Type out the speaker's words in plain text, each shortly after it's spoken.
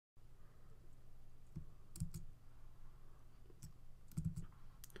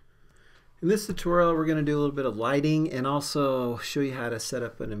In this tutorial, we're going to do a little bit of lighting and also show you how to set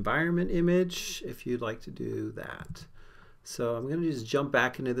up an environment image if you'd like to do that. So I'm going to just jump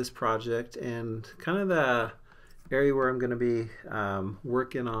back into this project, and kind of the area where I'm going to be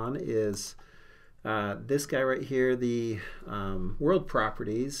working on is this guy right here, the world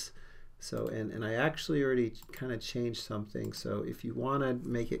properties. So, and I actually already kind of changed something. So if you want to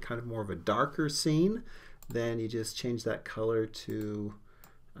make it kind of more of a darker scene, then you just change that color to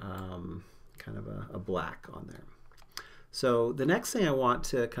kind of a black on there. So the next thing I want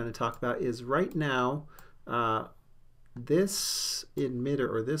to kind of talk about is right now this emitter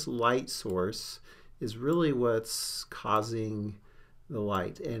or this light source is really what's causing the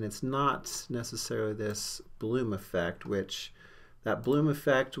light, and it's not necessarily this bloom effect, which that bloom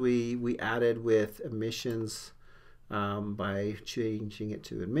effect we added with emissions by changing it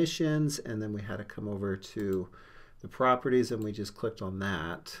to emissions, and then we had to come over to the properties and we just clicked on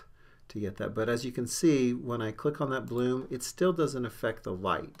that to get that. But as you can see, when I click on that bloom, it still doesn't affect the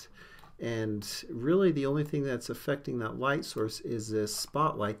light. And really the only thing that's affecting that light source is this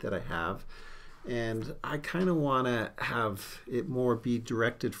spotlight that I have. And I kind of want to have it more be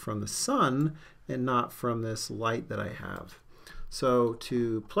directed from the sun and not from this light that I have. So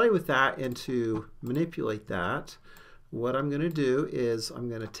to play with that and to manipulate that, what I'm going to do is I'm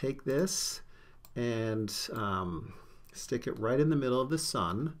going to take this and stick it right in the middle of the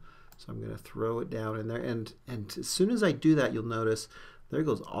sun. So I'm going to throw it down in there, and as soon as I do that, you'll notice there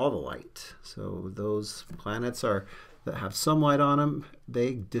goes all the light. So those planets that have some light on them,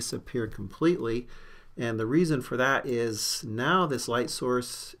 they disappear completely. And the reason for that is now this light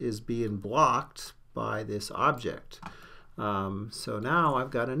source is being blocked by this object. So now I've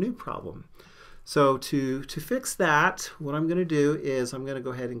got a new problem. So to fix that, what I'm going to do is I'm going to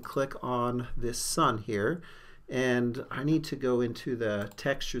go ahead and click on this sun here, and I need to go into the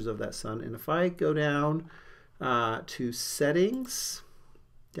textures of that sun. And if I go down to settings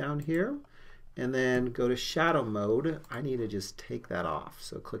down here and then go to shadow mode, I need to just take that off.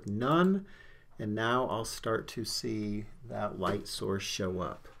 So click none, and now I'll start to see that light source show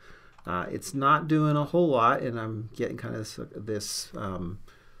up. It's not doing a whole lot, and I'm getting kind of this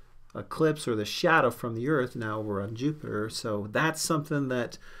eclipse or the shadow from the Earth now over on Jupiter. So that's something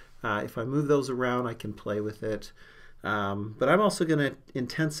that if I move those around, I can play with it. But I'm also going to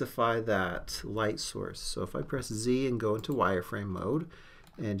intensify that light source. So if I press Z and go into wireframe mode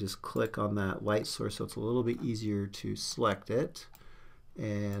and just click on that light source, so it's a little bit easier to select it.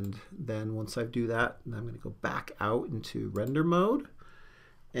 And then once I do that, I'm going to go back out into render mode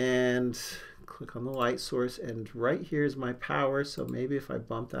and click on the light source, and right here is my power. So maybe if I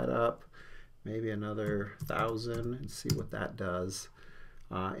bump that up maybe another 1,000 and see what that does.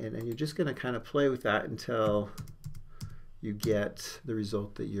 And you're just going to kind of play with that until you get the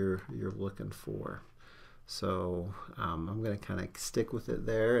result that you're looking for. So I'm going to kind of stick with it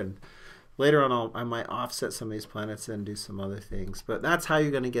there, and later on I might offset some of these planets and do some other things. But that's how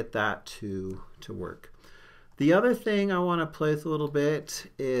you're going to get that to work. The other thing I want to play with a little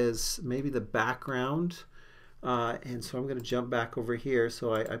bit is maybe the background. And so I'm going to jump back over here.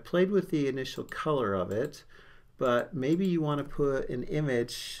 So I played with the initial color of it, but maybe you want to put an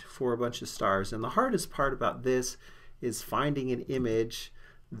image for a bunch of stars. And the hardest part about this is finding an image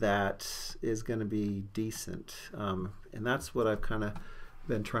that is going to be decent. And that's what I've kind of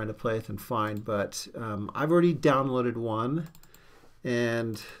been trying to play with and find. But I've already downloaded one,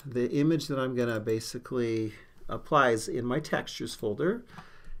 and the image that I'm going to basically apply is in my textures folder.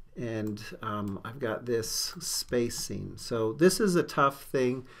 And I've got this space scene. So this is a tough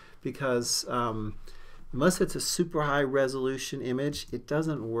thing because unless it's a super high resolution image, it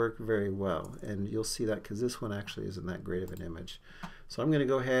doesn't work very well. And you'll see that because this one actually isn't that great of an image. So I'm going to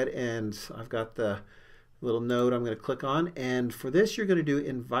go ahead, and I've got the little node I'm going to click on. And for this, you're going to do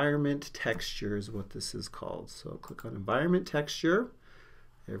environment texture is what this is called. So click on environment texture.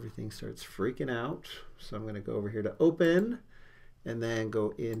 Everything starts freaking out. So I'm going to go over here to open, and then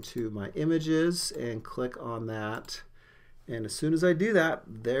go into my images and click on that. And as soon as I do that,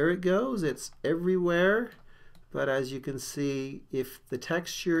 there it goes. It's everywhere. But as you can see, if the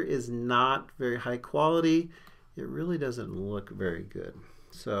texture is not very high quality, it really doesn't look very good.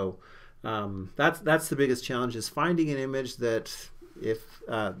 So that's the biggest challenge, is finding an image that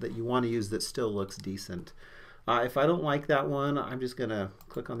that you want to use that still looks decent. If I don't like that one, I'm just going to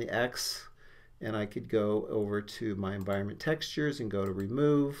click on the X, and I could go over to my environment textures and go to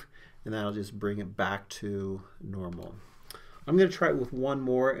remove, and that'll just bring it back to normal. I'm going to try it with one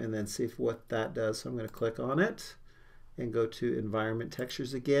more and then see what that does. So I'm going to click on it and go to environment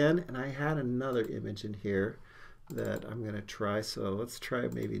textures again, and I had another image in here that I'm going to try. So let's try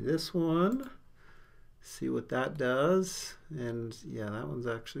maybe this one, see what that does. And yeah, that one's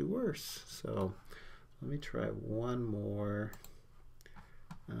actually worse. So let me try one more.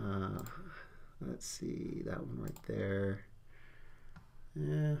 Let's see, that one right there.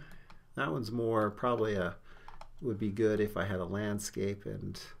 Yeah, that one's more probably would be good if I had a landscape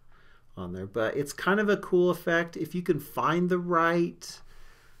and on there. But it's kind of a cool effect if you can find the right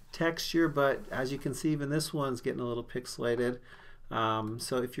texture, but as you can see, even this one's getting a little pixelated.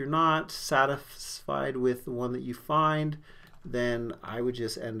 So if you're not satisfied with the one that you find, then I would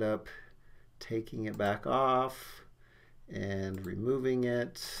just end up taking it back off and removing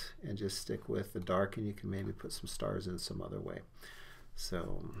it and just stick with the dark, and you can maybe put some stars in some other way.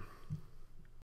 So